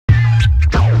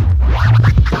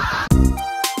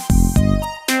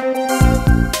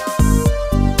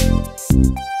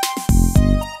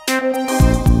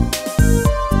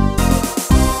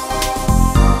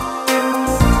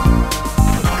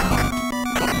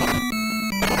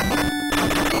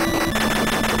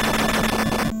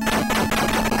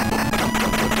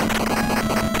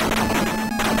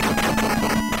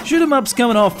Shoot-'em-ups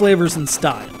come in all flavors and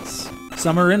styles.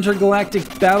 Some are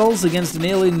intergalactic battles against an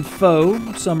alien foe,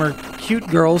 some are cute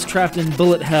girls trapped in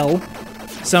bullet hell,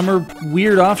 some are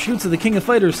weird offshoots of the King of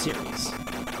Fighters series.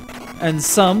 And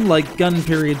some, like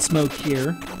Gun.Smoke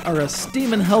here, are a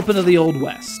steamin' helpin' of the Old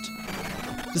West.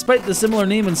 Despite the similar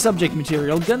name and subject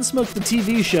material, Gun.Smoke the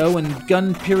TV show and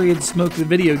Gun.Smoke the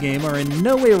video game are in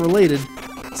no way related,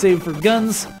 save for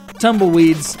guns,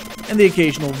 tumbleweeds, and the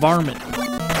occasional varmint.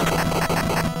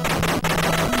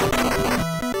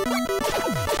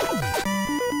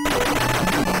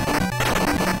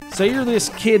 So you're this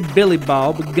kid Billy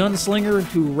Bob, a gunslinger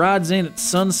who rides in at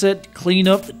sunset to clean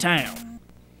up the town.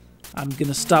 I'm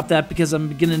gonna stop that because I'm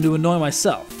beginning to annoy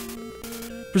myself.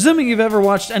 Presuming you've ever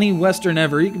watched any Western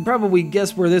ever, you can probably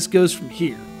guess where this goes from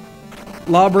here.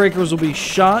 Lawbreakers will be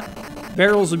shot,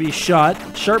 barrels will be shot,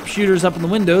 sharpshooters up in the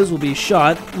windows will be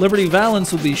shot, Liberty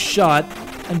Valance will be shot,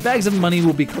 and bags of money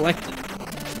will be collected.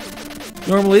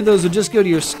 Normally, those would just go to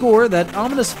your score, that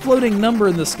ominous floating number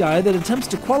in the sky that attempts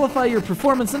to qualify your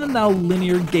performance in a now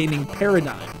linear gaming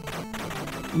paradigm.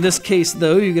 In this case,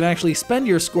 though, you can actually spend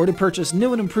your score to purchase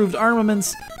new and improved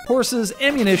armaments, horses,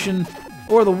 ammunition,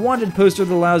 or the wanted poster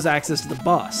that allows access to the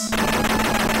boss.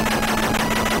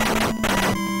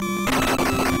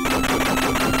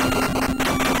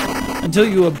 Until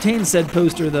you obtain said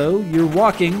poster, though, you're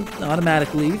walking,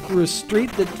 automatically, through a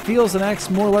street that feels and acts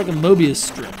more like a Mobius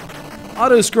strip.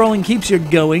 Auto-scrolling keeps you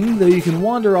going, though you can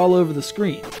wander all over the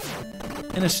screen.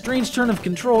 In a strange turn of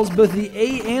controls, both the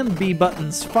A and B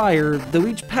buttons fire, though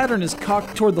each pattern is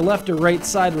cocked toward the left or right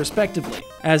side respectively.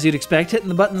 As you'd expect, hitting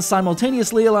the buttons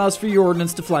simultaneously allows for your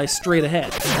ordnance to fly straight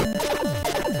ahead.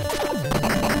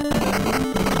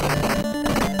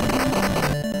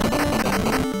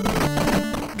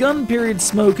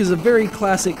 Gun.Smoke is a very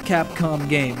classic Capcom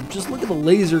game. Just look at the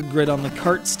laser grid on the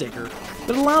cart sticker.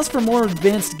 But it allows for more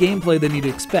advanced gameplay than you'd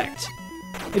expect.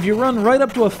 If you run right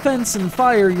up to a fence and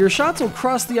fire, your shots will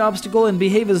cross the obstacle and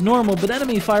behave as normal, but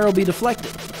enemy fire will be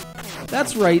deflected.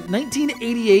 That's right,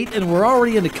 1988 and we're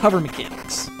already into cover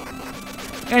mechanics.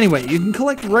 Anyway, you can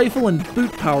collect rifle and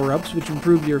boot power-ups, which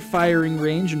improve your firing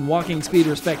range and walking speed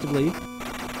respectively,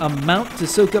 a mount to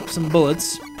soak up some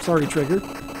bullets, sorry Trigger,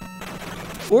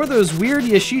 or those weird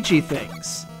Yashichi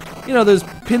things. You know, those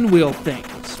pinwheel things.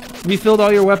 Refilled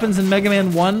all your weapons in Mega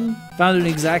Man 1? Found in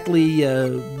exactly,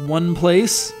 one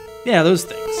place? Yeah, those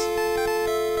things.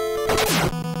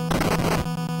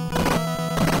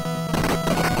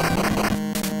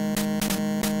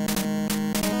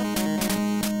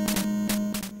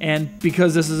 And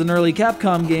because this is an early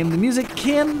Capcom game, the music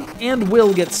can and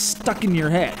will get stuck in your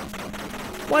head.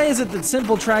 Why is it that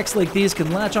simple tracks like these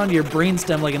can latch onto your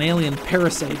brainstem like an alien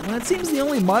parasite, when it seems the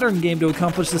only modern game to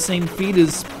accomplish the same feat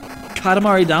is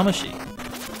Katamari Damacy?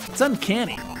 It's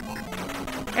uncanny.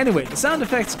 Anyway, the sound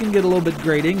effects can get a little bit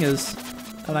grating, as,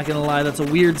 I'm not gonna lie, that's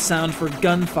a weird sound for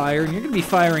gunfire, and you're gonna be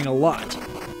firing a lot.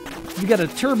 If you got a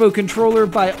turbo controller,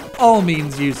 by all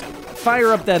means use it.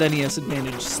 Fire up that NES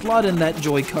Advantage, slot in that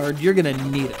Joy card, you're gonna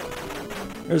need it.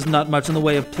 There's not much in the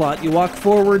way of plot. You walk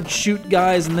forward, shoot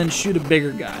guys, and then shoot a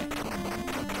bigger guy.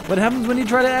 What happens when you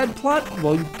try to add plot?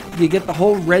 Well, you get the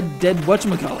whole Red Dead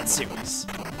whatchamacallit series.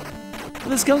 But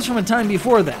this comes from a time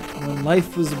before that, when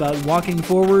life was about walking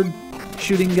forward,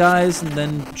 shooting guys, and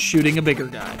then shooting a bigger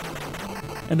guy.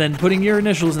 And then putting your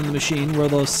initials in the machine where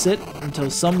they'll sit until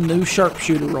some new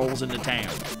sharpshooter rolls into town.